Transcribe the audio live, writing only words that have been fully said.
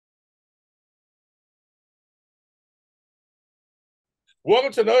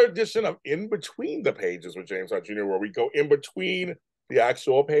Welcome to another edition of In Between the Pages with James Lott Jr., where we go in between the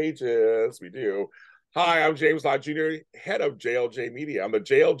actual pages. We do. Hi, I'm James Lott Jr., head of JLJ Media. I'm the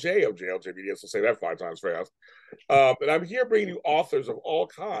JLJ of JLJ Media, so say that 5 times fast. And I'm here bringing you authors of all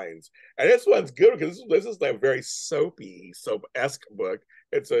kinds. And this one's good because this is like a very soapy, soap-esque book.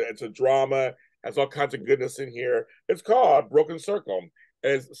 It's a drama, has all kinds of goodness in here. It's called Broken Circle.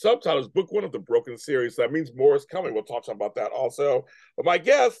 And its subtitle is Book One of the Broken Series. So that means more is coming. We'll talk about that also. But my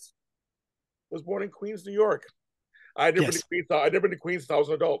guest was born in Queens, New York. I'd never been Yes. to Queens. I'd never been to Queens since I was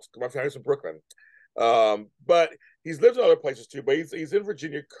an adult. My family's from Brooklyn. But he's lived in other places too. But he's in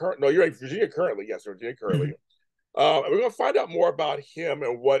Virginia. No, you're in Virginia currently. Yes, Virginia currently. Mhm. And we're going to find out more about him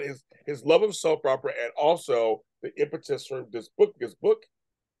and what his love of soap opera and also the impetus for this book. This book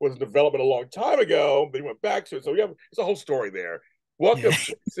was in development a long time ago, but he went back to it. So it's a whole story there. Yeah. Welcome,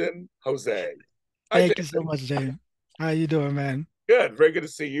 Jason Jose. Hi, Thank you so Jason. much, James. How you doing, man? Good. Very good to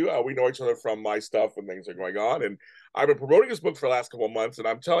see you. We know each other from my stuff when things are going on. And I've been promoting this book for the last couple of months, and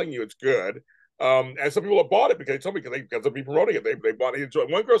I'm telling you, it's good. And some people have bought it because they told me because of me promoting it. They bought it.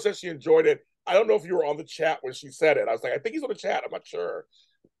 Enjoyed. One girl said she enjoyed it. I don't know if you were on the chat when she said it. I was like, I think he's on the chat. I'm not sure.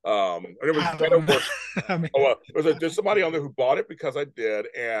 And it was I better don't know. worship. I mean, Oh, there's somebody on there who bought it because I did.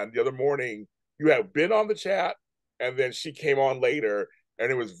 And the other morning, you had been on the chat, and then she came on later,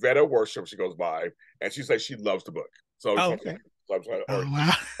 and it was Veta Worship. She goes by, and she said she loves the book. So it's oh, like, okay. or Oh,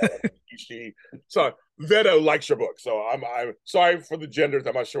 wow. she. So Veta likes your book. So I'm sorry for the genders.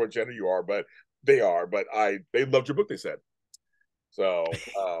 I'm not sure what gender you are, but they are. But they loved your book. They said so.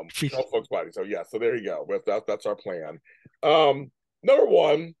 Tell folks about it. So yeah. So there you go. But that's our plan. Number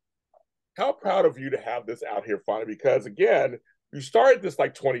one, how proud of you to have this out here finally, because again, you started this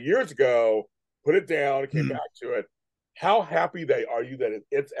like 20 years ago, put it down, came Mm. back to it. How happy are you that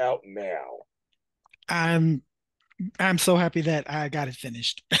it's out now? I'm I'm so happy that I got it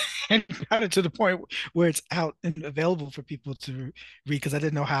finished and got it to the point where it's out and available for people to read because I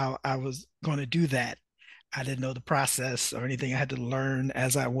didn't know how I was going to do that. I didn't know the process or anything. I had to learn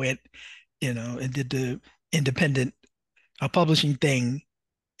as I went, and did the independent publishing thing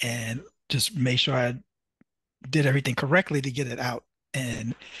and just made sure I did everything correctly to get it out.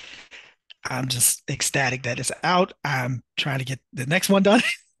 And I'm just ecstatic that it's out. I'm trying to get the next one done,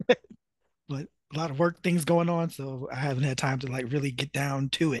 but a lot of work things going on, so I haven't had time to like really get down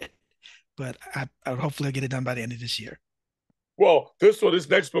to it. But I hopefully I'll get it done by the end of this year. Well, this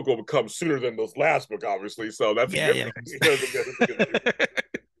next book will come sooner than this last book, obviously. So that's a Yeah, good yeah. thing. That's a good thing.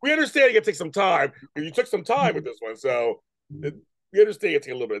 We understand it can take some time. You took some time with this one, so we understand it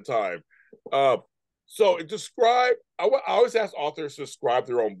take a little bit of time. Uh, so describe. I always ask authors to describe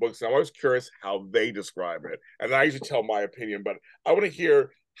their own books. And I'm always curious how they describe it, and I usually tell my opinion. But I want to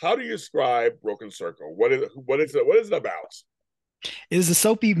hear, how do you describe Broken Circle? What is it about? It is a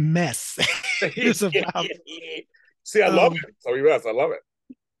soapy mess. It's about See, I love um it. So yes, I love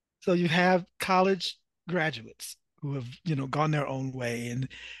it. so you have college graduates who have, gone their own way and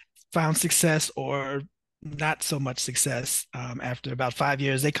found success or not so much success after about 5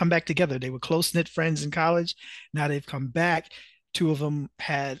 years. They come back together. They were close knit friends in college. Now they've come back. Two of them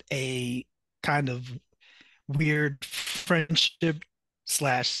had a kind of weird friendship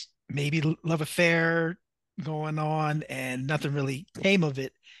slash maybe love affair going on, and nothing really came of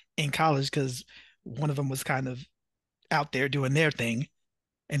it in college because one of them was kind of out there doing their thing,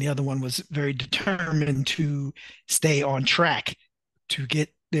 and the other one was very determined to stay on track to get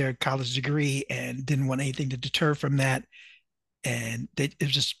their college degree and didn't want anything to deter from that. And it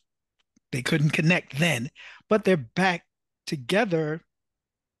was just they couldn't connect then, but they're back together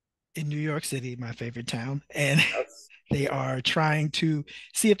in New York City, my favorite town, and That's they are trying to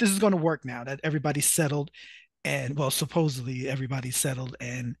see if this is going to work now that everybody's settled and well, supposedly everybody's settled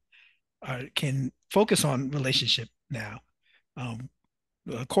and can focus on relationship now. Um,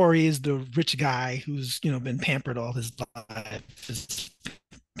 Cory is the rich guy who's been pampered all his life. His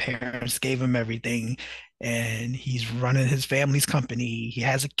parents gave him everything, and he's running his family's company. He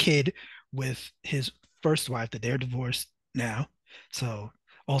has a kid with his first wife that they're divorced now, so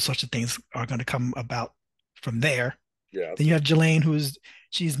all sorts of things are going to come about from there. Then yes. you have Jalayne,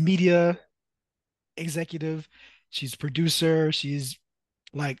 she's media executive, she's producer, she's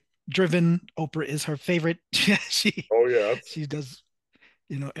like driven. Oprah is her favorite. she Oh yes. she does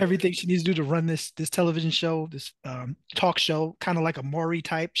everything she needs to do to run this television show, this talk show, kind of like a Maury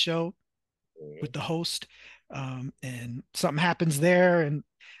type show with the host. And something happens there, and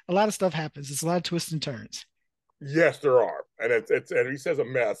a lot of stuff happens. It's a lot of twists and turns. Yes, there are, and it's and he says a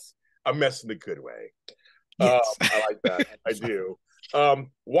mess in the good way. Yes. I like that. I So, do.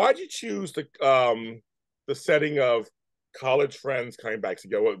 Why'd you choose the setting of college friends coming back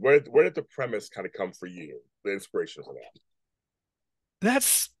together. Where did the premise kind of come for you? The inspiration for that?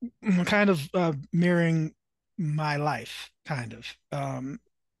 That's kind of mirroring my life, kind of.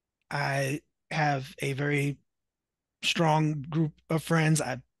 I have a very strong group of friends.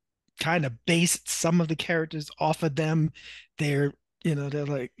 I kind of based some of the characters off of them. They're, they're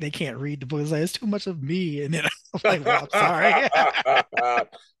like, they can't read the book. It's like, it's too much of me. And then I'm like, well, I'm sorry.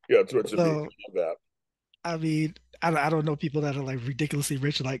 Yeah, too much of me. So, I love I mean, I don't know people that are like ridiculously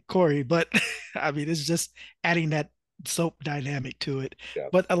rich like Cory, but I mean, it's just adding that soap dynamic to it. that.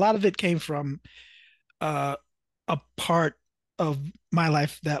 But a lot of it came from uh, a part of my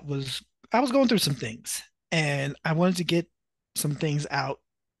life that was, I was going through some things and I wanted to get some things out.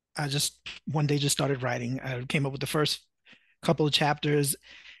 I just one day just started writing. I came up with the first couple of chapters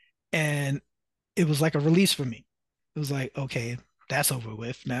and it was like a release for me. It was like, okay, that's over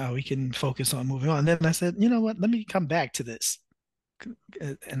with. Now we can focus on moving on. And then I said, you know what? Let me come back to this.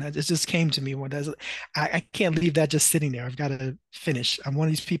 And it just came to me one day. I can't leave that just sitting there. I've got to finish. I'm one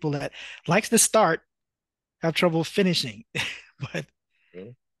of these people that likes to start, have trouble finishing, but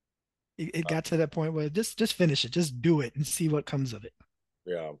Mhm. it got to that point where just finish it, just do it, and see what comes of it.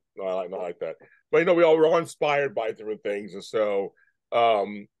 Yeah, no, I like that. But we're all inspired by different things, and so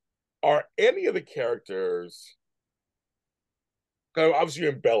um, are any of the characters? Obviously, you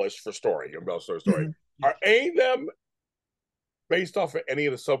embellish for story, you embellish for story. Mhm. Are any of them based off of any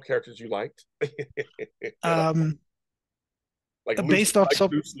of the sub characters you liked? Um, based off so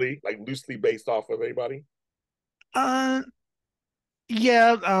Like loosely based off of anybody. uh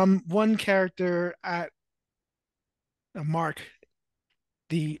yeah, one character Mark,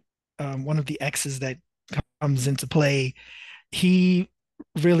 the one of the exes that comes into play, he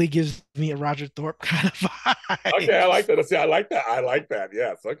really gives me a Roger Thorpe kind of Okay, I vibe. like that. See, I like that. I like that.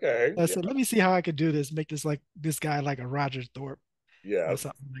 Yes. Okay. I Yeah. said, let me see how I could do this, make this guy like a Roger Thorpe or Yes.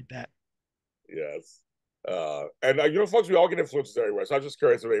 something like that. Yes. And folks, we all get influences everywhere. So I'm just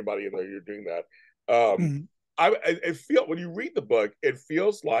curious if anybody in there you're doing that. Mm. I feel when you read the book, it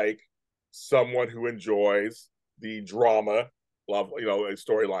feels like someone who enjoys the drama, love,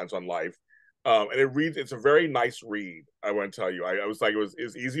 storylines on life. And it's a very nice read. I want to tell you, I was like, it was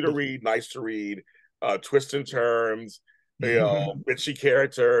easy to read, nice to read, twists and turns, bitchy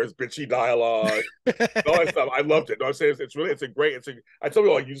characters, bitchy dialogue, all that stuff. I loved it. No, I'm saying I tell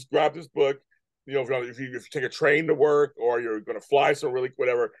people like you just grab this book. If you take a train to work or you're going to fly somewhere really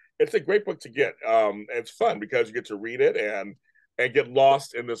whatever, it's a great book to get. And it's fun because you get to read it and get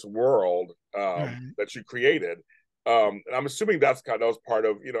lost in this world Right. that you created. And I'm assuming that was part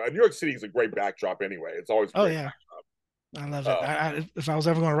of and New York City is a great backdrop anyway. It's always a Oh great yeah, I love it. backdrop. If I was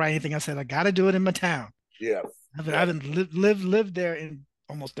ever going to write anything, I said I got to do it in my town. Yes, I yes, haven't lived there in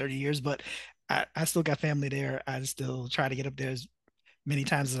almost 30 years, but I still got family there. I still try to get up there as many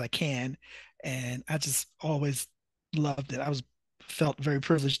times as I can, and I just always loved it. I was felt very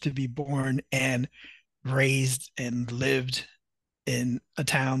privileged to be born and raised and lived in a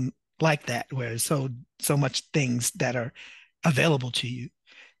town like that, where so much things that are available to you.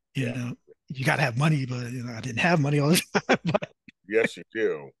 You yeah, know, you got to have money, but I didn't have money all the time. But yes, you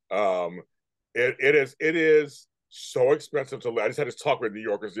do. It is so expensive to live. I just had this talk with New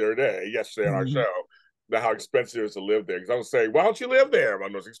Yorkers the other day, yesterday on our show, Mhm. about how expensive it is to live there. Because I was saying, why don't you live there?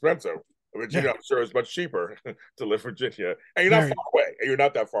 I'm it's expensive. Virginia, Yeah, I'm sure, is much cheaper to live in Virginia, and you're not far very. away. And you're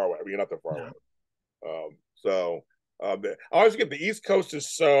not that far away. I mean, you're not that far away. No, So I always get the East Coast is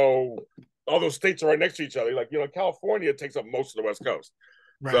so all those states are right next to each other. Like California takes up most of the West Coast.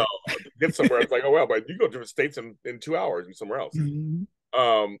 So right. to get somewhere, it's like, oh well, but you go to different states in 2 hours and somewhere else. Mhm.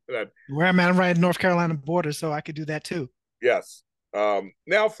 That Where I'm at, I'm right at North Carolina border, so I could do that too. yes.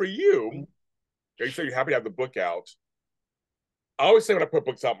 Now for you say you're happy to have the book out. I always say when I put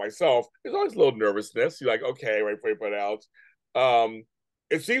books out myself, there's always a little nervousness. You're like, okay, wait for you to put it out. Um,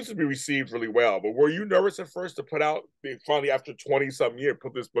 it seems to be received really well. But were you nervous at first to put out? Finally, after 20 some years,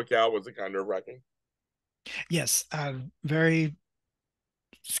 put this book out. Was it kind of nerve wracking? Yes, very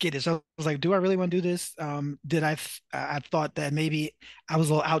skittish. I was like, do I really want to do this? Did I thought that maybe I was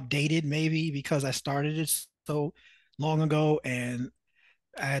a little outdated, maybe because I started it so long ago, and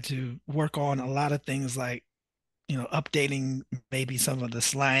I had to work on a lot of things like updating maybe some of the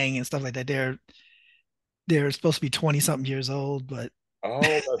slang and stuff like that. They're supposed to be 20 something years old, but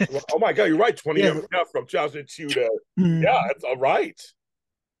Oh, oh my God, you're right. 20 yeah. years from 2002 to yeah, Mhm. it's all right.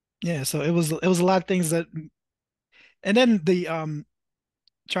 Yeah, so it was a lot of things that, and then the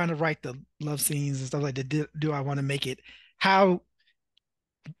trying to write the love scenes and stuff like that. Do I want to make it? How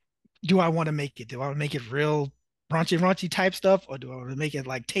do I want to make it? Do I want to make it real raunchy type stuff, or do I want to make it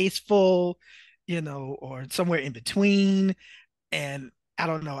like tasteful? or somewhere in between. And I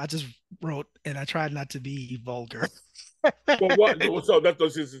don't know. I just wrote, and I tried not to be vulgar. Well, what? So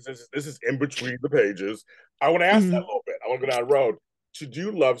this is in between the pages. I want to ask that a Mm, little bit. I want to go down the road. To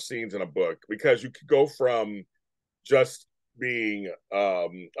do love scenes in a book, because you could go from just being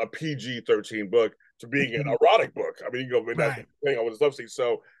a PG-13 book to being an mhm. erotic book. I mean, you go that Right. thing on with love scene.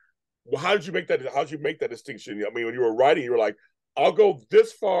 So, well, how did you make that? How did you make that distinction? I mean, when you were writing, you were like, "I'll go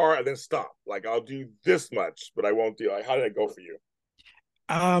this far and then stop. Like, I'll do this much, but I won't do." Like, how did it go for you?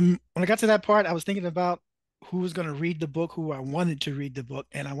 When I got to that part, I was thinking about who was going to read the book, who I wanted to read the book,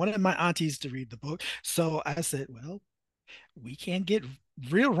 and I wanted my aunties to read the book. So I said, well, we can't get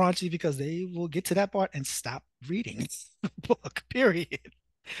real raunchy because they will get to that part and stop reading the book, period.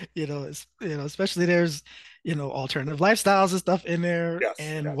 Especially there's, alternative lifestyles and stuff in there Yes,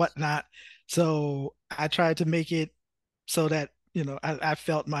 and yes. whatnot. So I tried to make it so that, I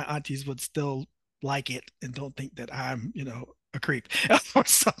felt my aunties would still like it and don't think that I'm, a creep or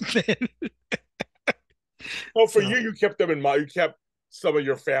something. Well, for So you, you kept them in mind. You kept some of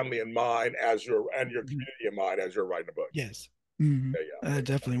your family in mind as your mhm, community in mind as you're writing a book. yes. Hmm. Yeah, yeah. I Makes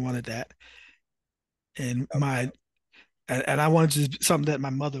definitely wanted that. And sense. I wanted to, something that my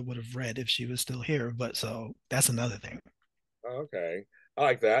mother would have read if she was still here. But so that's another thing. Okay, I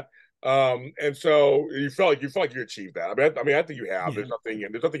like that. And so you felt like you achieved that. I think you have. Yeah.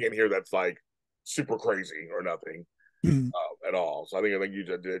 There's nothing in here that's like super crazy or nothing Mhm. at all. So I think you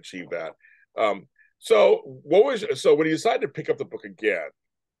did achieve that. Um, so when you decided to pick up the book again,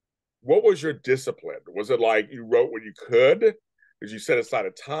 what was your discipline? Was it like you wrote when you could? Did you set aside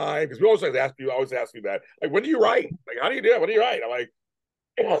a time? Because we always ask you that. Like, when do you write? Like, how do you do it? When do you write? I'm like,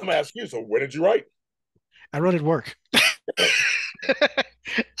 I'm gonna ask you. So when did you write? I wrote at work.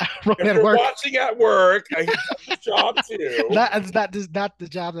 I wrote If at you're work. watching at work, he's got this job too. It's not the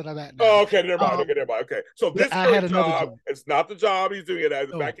job that I'm at now. Oh, okay, never mind. Okay, never mind. Okay, so this I current had another job, job. it's not the job he's doing it as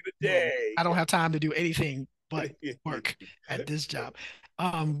back No, in the no, day. I don't have time to do anything but work at this job.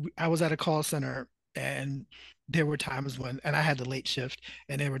 I was at a call center, and there were times when, and I had the late shift,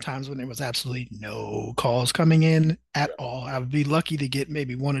 and there were times when there was absolutely no calls coming in at Yeah, all. I would be lucky to get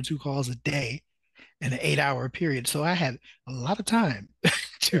maybe one or two calls a day in an 8 hour period. So I had a lot of time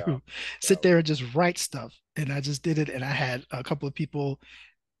yeah, to sit yeah. there and just write stuff. And I just did it. And I had a couple of people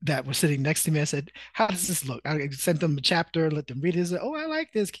that were sitting next to me. I said, "How does this look?" I sent them a chapter, let them read it. I said, "Oh, I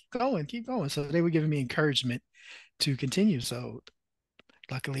like this. Keep going, keep going." So they were giving me encouragement to continue. So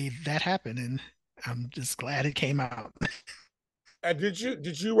luckily that happened. And I'm just glad it came out. And did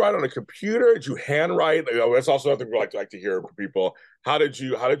you write on a computer? Did you handwrite? That's also something we like to hear from people. How did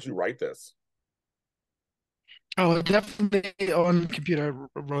you write this? Oh, definitely on computer.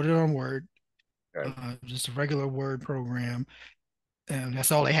 I wrote it on Word, Okay, just a regular Word program. And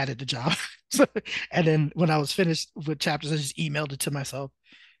that's all they had at the job. So, and then when I was finished with chapters, I just emailed it to myself.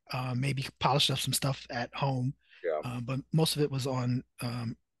 Maybe polished up some stuff at home, yeah. but most of it was on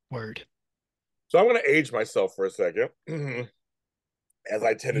Word. So I'm going to age myself for a second, as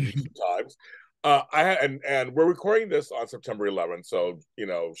I tend to do sometimes. And we're recording this on September 11th, so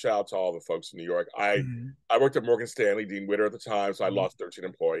shout out to all the folks in New York. I worked at Morgan Stanley, Dean Witter at the time, so I lost 13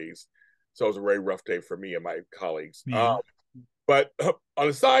 employees. So it was a very rough day for me and my colleagues. Yeah. But on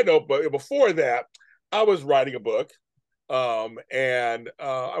a side note, but before that, I was writing a book, and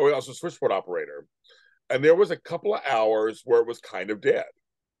I was also a switchboard operator, and there was a couple of hours where it was kind of dead.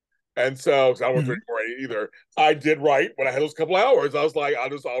 And so, 'cause I don't Mhm. want to write either. I did write when I had those couple of hours. I was like,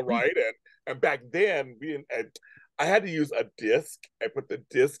 I'll write. And back then, I had to use a disc. I put the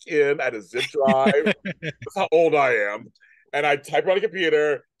disc in. I had a zip drive. That's how old I am. And I type it on a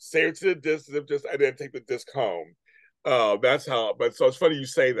computer, save it to the disc, and then take the disc home. That's how. But so it's funny you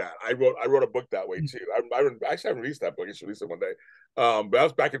say that. I wrote a book that way too. Actually, I haven't released that book. I should release it one day. But that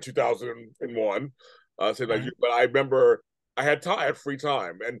was back in 2001. Right. But I remember I had time. I had free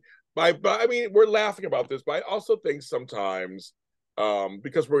time, and but I mean, we're laughing about this, but I also think sometimes,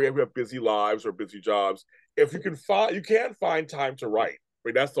 because we have busy lives or busy jobs, if you can find time to write. I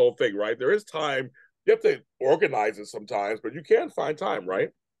mean, that's the whole thing, right? There is time. You have to organize it sometimes, but you can find time, right?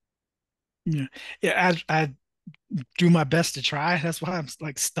 Yeah. Yeah. I do my best to try. That's why I'm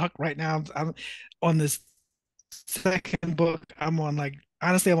like stuck right now. I'm on this second book. I'm on like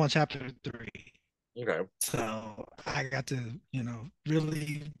honestly, I'm on chapter three. Okay. So I got to,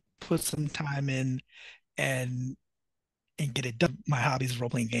 really put some time in and get it done. My hobbies, role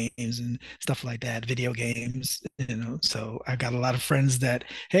playing games and stuff like that, video games, So I got a lot of friends that,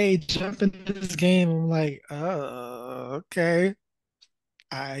 hey, jump into this game. I'm like, okay.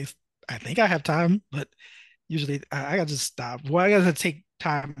 I I think I have time, but usually I gotta just stop. Well, I gotta take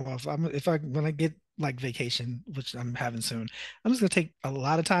time off, if I when I get like vacation, which I'm having soon, I'm just gonna take a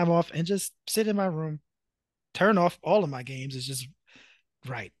lot of time off and just sit in my room, turn off all of my games. It's just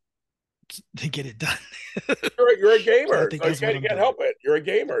right to get it done. You're a So I gamer, think so that's what you I'm can't doing. help it. You're a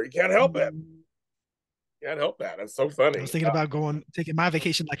gamer. You can't help it. Mm, You can't help that. That's so I funny. was thinking about taking my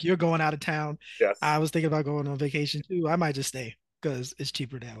vacation like you're going out of town. I Yes. was thinking about going on vacation too. I might just stay because it's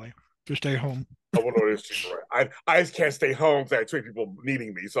cheaper that way. Just stay home. I want to know this cheaper. Right? I just can't stay home because I have three people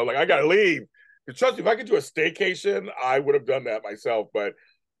needing me. So like I gotta leave. And trust me, if I could do a staycation, I would have done that myself. But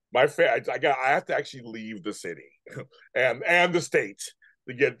I have to actually leave the city and the state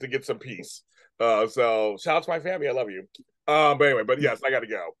to get some peace. So shout out to my family. I love you. But anyway, but yes, I got to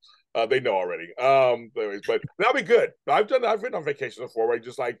go. They know already. Anyways, but that'll be good. I've written on vacation before where you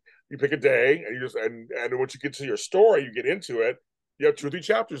just like you pick a day and you just and once you get to your story, you get into it. You have 2 or 3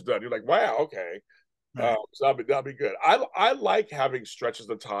 chapters done. You're like, wow, okay. Right. So that'll be good. I like having stretches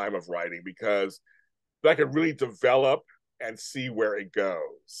of time of writing because I can really develop and see where it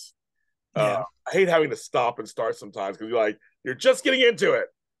goes. Yeah. I hate having to stop and start sometimes because you're just getting into it.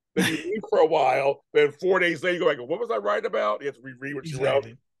 Then you leave for a while. Then 4 days later, you go back. What was I writing about? You have to reread what you wrote.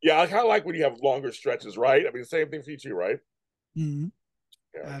 Exactly. Yeah, I kind of like when you have longer stretches, right? I mean, the same thing for you too, right? Mm-hmm.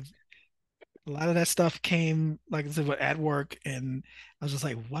 Yeah. A lot of that stuff came, like I said, at work, and I was just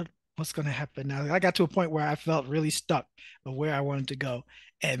like, what's going to happen now? I got to a point where I felt really stuck of where I wanted to go,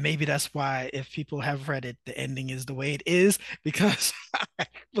 and maybe that's why, if people have read it, the ending is the way it is because I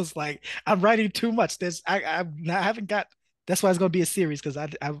was like, I'm writing too much. I haven't got. That's why it's going to be a series because I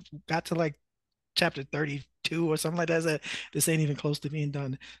got to like chapter 32 or something like that. Said, this ain't even close to being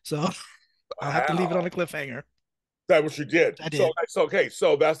done, so I'll have to leave it on Wow. a cliffhanger. That's what you did. I So did. so okay.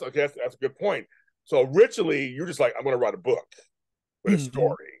 So that's okay. That's a good point. So originally, you're just like, I'm going to write a book with a Hmm.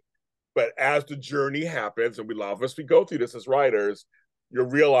 story. But as the journey happens, and we love us, we go through this as writers, you're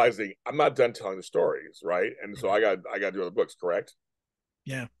realizing I'm not done telling the stories, right? And so I got to do other books, correct?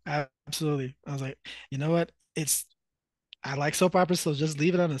 Yeah, absolutely. I was like, you know what? I like soap operas, so just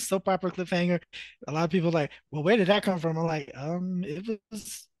leave it on a soap opera cliffhanger. A lot of people are like, well, where did that come from? I'm like, it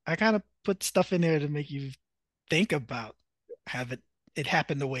was I kind of put stuff in there to make you think about have it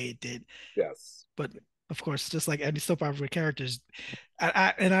happen the way it did. Yes. But of course, just like any soap opera characters,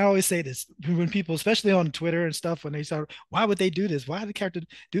 I always say this when people, especially on Twitter and stuff, when they start, why would they do this? Why did the character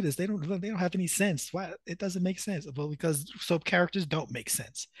do this? They don't have any sense. Why it doesn't make sense? Well, because soap characters don't make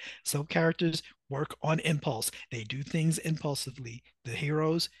sense. Soap characters work on impulse. They do things impulsively. The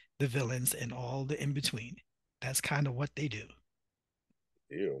heroes, the villains, and all the in between. That's kind of what they do.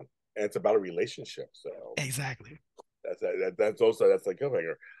 You. And it's about a relationship. So Exactly. that's also that's like a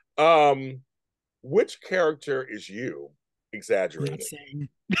cliffhanger. Um, which character is you Not exaggerating? saying.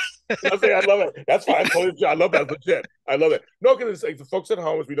 I say I love it. That's fine. Totally, I love that. It's legit. I love it. No, because like the folks at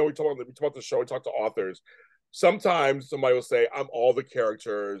home, as we know, we talk about the show. We talk to authors. Sometimes somebody will say, "I'm all the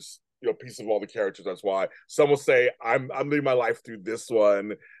characters." Piece of all the characters. That's why some will say, I'm living my life through this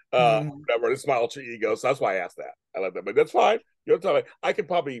one." Mm, Whatever. This is my alter ego. So that's why I asked that. I like that, but that's fine. You don't tell me. I can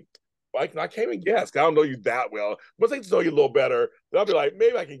probably. I can't even guess. I don't know you that well. Once I get to know you a little better, then I'll be like,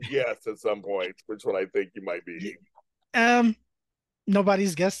 maybe I can guess at some point which one I think you might be. yeah, um,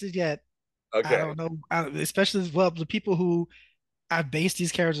 nobody's guessed it yet. I Okay. don't know, especially well the people who I based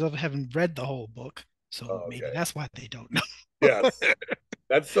these characters off haven't read the whole book, so maybe Okay. that's why they don't know. Yes.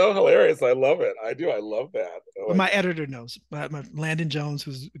 That's so hilarious. I love it. I do. I love that. Oh But my my god. editor knows. My Landon Jones,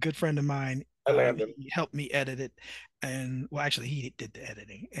 who's a good friend of mine, I landed. he helped me edit it, and well, actually, he did the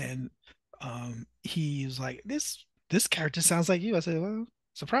editing, and he was like, "This character sounds like you." I said, "Well,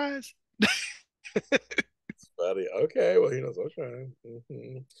 surprise." Buddy. Okay. Well, he knows.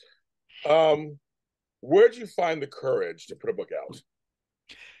 Okay. Um, where'd you find the courage to put a book out?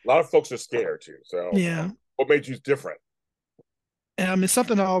 A lot of folks are scared too. So, Yeah, what made you different? it's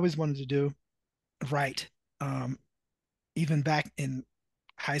something I always wanted to do. Right. Um, Even back in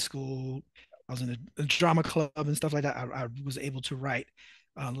high school, I was in a drama club and stuff like that. I was able to write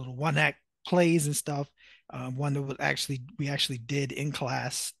little one act plays and stuff. One that was actually we actually did in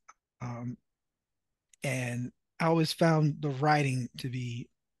class, um, and I always found the writing to be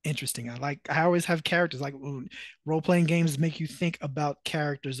interesting. I always have characters like role playing games make you think about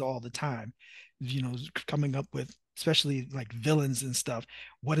characters all the time. Coming up with especially like villains and stuff.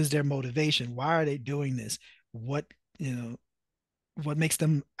 What is their motivation? Why are they doing this? What you know what makes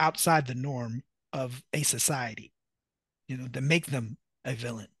them outside the norm of a society, to make them a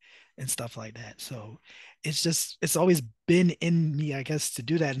villain and stuff like that. So it's always been in me, I guess, to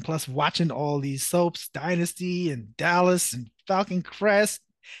do that. And plus watching all these soaps, Dynasty and Dallas and Falcon Crest,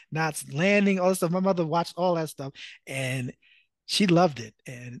 Knots Landing, all this stuff. My mother watched all that stuff. And she loved it,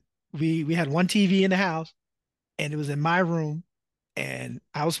 and we had one TV in the house, and it was in my room, and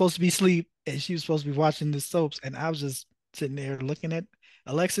I was supposed to be asleep, and she was supposed to be watching the soaps, and I was just sitting there looking at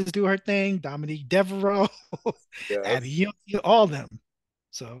Alexis do her thing, Dominique Devereaux, Abby, Yes, all them.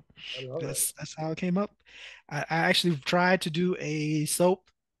 So I love it. that's how it came up. I actually tried to do a soap,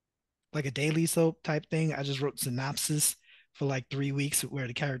 like a daily soap type thing. I just wrote synopsis for like 3 weeks where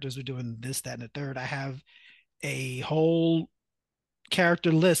the characters were doing this, that, and the third. I have a whole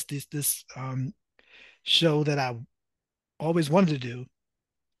character list. This show that I always wanted to do,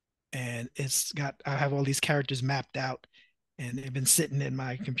 and it's got I have all these characters mapped out, and they've been sitting in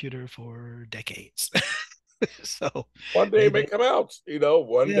my computer for decades. So One day it may maybe, come out.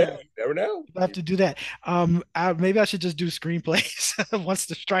 One day. yeah, You never know. I have to do that. Maybe I should just do screenplays once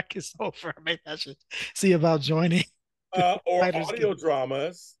the strike is over. Maybe I should see about joining the Or Writers audio Guild.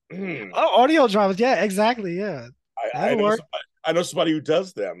 dramas. I Oh, audio dramas. Yeah, exactly. Yeah, I that'll know work. somebody. I know somebody who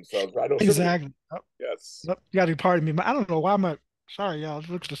does them. So I know somebody. Exactly. Oh, Yes. oh, you got to pardon me. I don't know why my sorry, y'all. It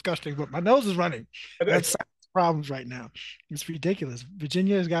looks disgusting, but my nose is running. I got problems right now. It's ridiculous.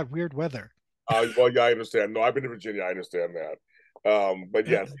 Virginia has got weird weather. Well, yeah, I understand. No, I've been to Virginia. I understand that. But Uh,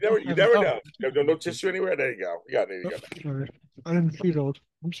 yes, you never Oh, know. No tissue anywhere. There you go. Yeah, there you go. sorry. I didn't see those.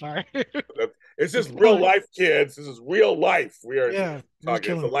 I'm sorry. It's just It's real killing. life, kids. This is real life. We are Yeah, it was talking. It's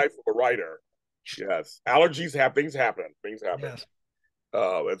the killing. life of a writer. Yes, allergies have things happen. Things happen. Yes.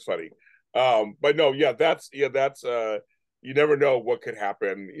 Oh, that's funny. But no, that's you never know what could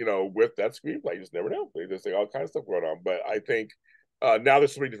happen, with that screenplay. You just never know. There's all kinds of stuff going on. But I think now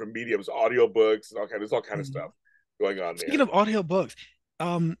there's so many different mediums, audiobooks and there's all kind of Mhm. stuff going on Speaking there. of audio books,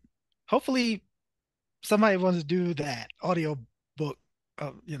 um, hopefully somebody wants to do that audio book.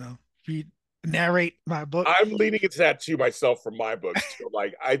 Read, narrate my book. I'm leaning into that too myself for my books too.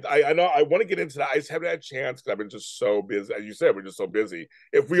 Like I know I want to get into that. I just haven't had a chance because I've been just so busy. As you said, we're just so busy.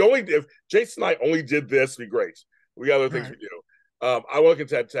 If Jason and I only did this, it'd be great. We got other things Right. we do. I want to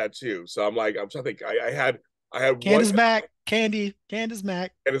get that too. So I'm trying to think. I had one Candace Mack, Candace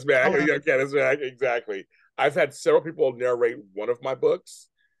Mack. Candace Mack. Color. Yeah, Candace Mack, exactly. I've had several people narrate one of my books.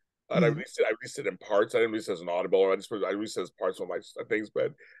 And Mhm. I released it in parts. I didn't release it as an audible, or I released it as parts of my things.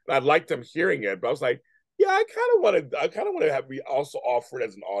 But I liked them hearing it. But I was like, yeah, I kind of want to have me also offer it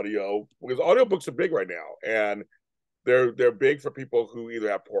as an audio because audiobooks are big right now, and they're big for people who either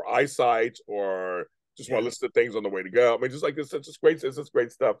have poor eyesight or just want Yeah. to listen to things on the way to go. I mean, just like it's just great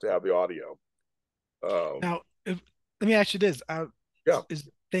stuff to have the audio. Now, let me ask you this. Yeah. Is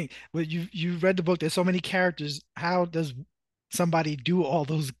the thing, well, you read the book. There's so many characters. How does somebody do all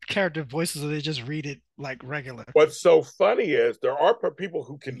those character voices, or they just read it like regular? What's so funny is there are people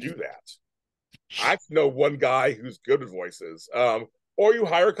who can do that. I know one guy who's good at voices. Or you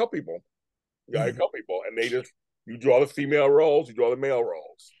hire a couple people. You hire a Mhm. couple people, and you do all the female roles, you do all the male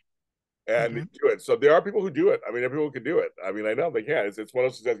roles, and you Okay. do it. So there are people who do it. I mean, there are people who can do it. I mean, I know they can. It's one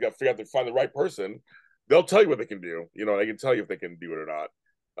of those things that's got to figure out to find the right person. They'll tell you what they can do. They can tell you if they can do it or not.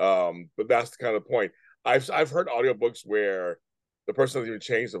 But that's the kind of point. I've heard audiobooks where the person doesn't even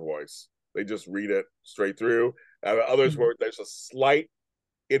change the voice; they just read it straight through. Others Mhm. where there's a slight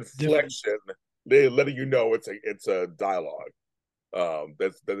Difference. inflection, they letting you know it's a dialogue.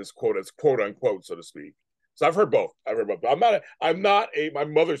 That is quote unquote, so to speak. So I've heard both. I've heard both. But my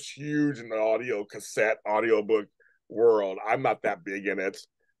mother's huge in the audio cassette audiobook world. I'm not that big in it.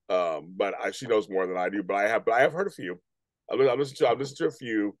 But she knows more than I do. But I have heard a few. I've listened to a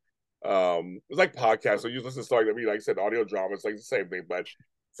few. It's like podcasts. So you listen to stuff like, like I said, audio drama. It's like the same thing. But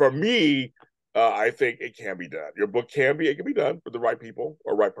for me, I think it can be done. It can be done with the right people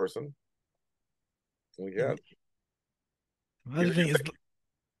or right person. Yeah. And the other thing is,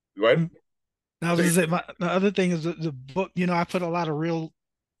 Go ahead. um, I was Say gonna say the other thing is the book. I put a lot of real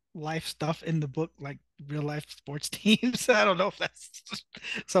life stuff in the book, like real life sports teams. I don't know if that's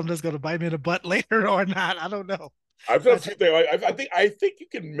something that's gonna bite me in the butt later or not. I don't know. I've done a That's few things. I think you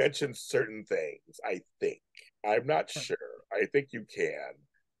can mention certain things. I think I'm not sure. I think you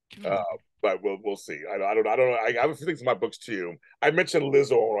can, uh, good. but we'll see. I don't know. I have a few things in my books too. I mentioned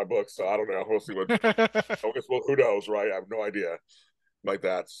Lizzo in my books, so I don't know. We'll see what. I guess, well, who knows, right? I have no idea like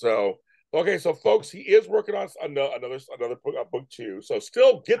that. So okay, so folks, he is working on another book two. So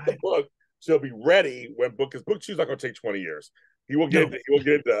still get the I book. So he'll be ready when book two is not going to take 20 years. He will get no. it. He will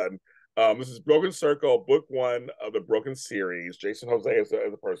get it done. This is Broken Circle, book one of the Broken series. Jason Jose is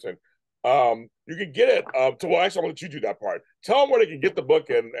the person. You can get it. Well, actually, I'm going to let you do that part. Tell them where they can get the book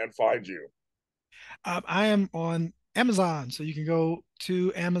and find you. I am on Amazon, so you can go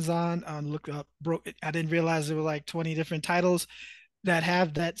to Amazon and look up. I didn't realize there were like 20 different titles that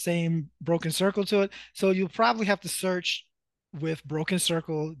have that same broken circle to it. So you'll probably have to search. with Broken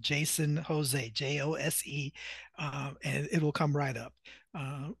Circle, Jason Jose, Jose, and it will come right up.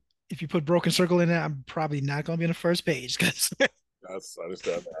 If you put Broken Circle in there, I'm probably not going to be on the first page because That's I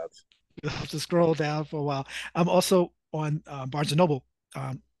understand that. you'll have to scroll down for a while. I'm also on Barnes and Noble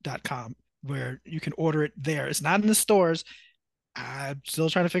 .com where you can order it there. It's not in the stores. I'm still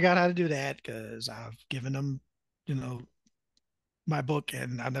trying to figure out how to do that because I've given them, you know, my book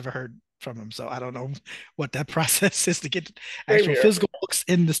and I've never heard from them. So I don't know what that process is to get Same actual here. physical books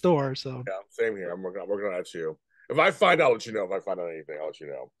in the store. So Yeah, same here. I'm working on that too. If I find out, I'll let you know. If I find out anything, I'll let you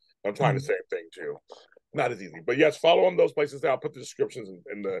know. I'm trying the mm, same thing too. Not as easy, but yes, follow them those places. I'll put the descriptions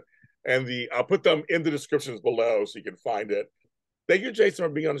in the and the I'll put them in the descriptions below so you can find it. Thank you, Jason, for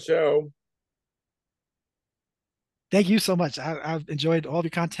being on the show. thank you so much. I've enjoyed all of your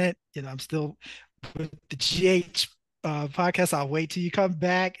content. You know, I'm still with the GH podcast. I'll wait till you come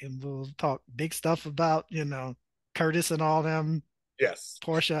back and we'll talk big stuff about, you know, Curtis and all them. Yes,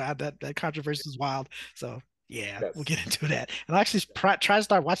 Portia, that controversy is wild. So yeah, we'll yes, get into that. And I actually try to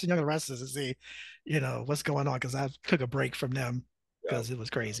start watching Young and Restless and see, you know, what's going on because I took a break from them yeah. because it was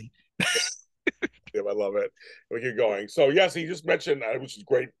crazy. Yeah, I love it. We keep going. So yes, he just mentioned, which is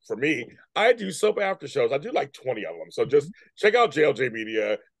great for me. I do soap after shows. I do like 20 of them. So just check out JLJ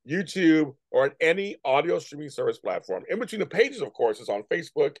Media, YouTube, or on any audio streaming service platform. In between the pages, of course, is on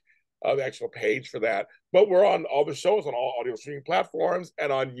Facebook, the actual page for that. But we're on all the shows on all audio streaming platforms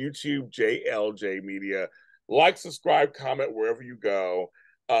and on YouTube, JLJ Media. Like, subscribe, comment wherever you go.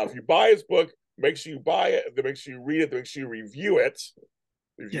 If you buy his book, make sure you buy it. Then make sure you read it. Then make sure you review it.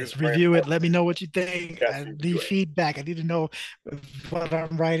 Reviews Yes, are very review it. important. Let me know what you think. Yes, I review need it. feedback. I need to know if what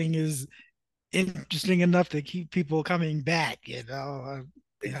I'm writing is interesting enough to keep people coming back. You know,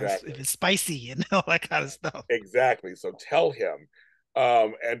 if Exactly. it's spicy and all that kind of stuff. Exactly. So tell him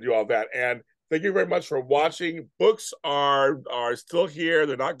and do all that. And thank you very much for watching. Books are still here.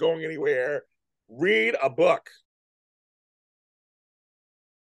 They're not going anywhere. Read a book.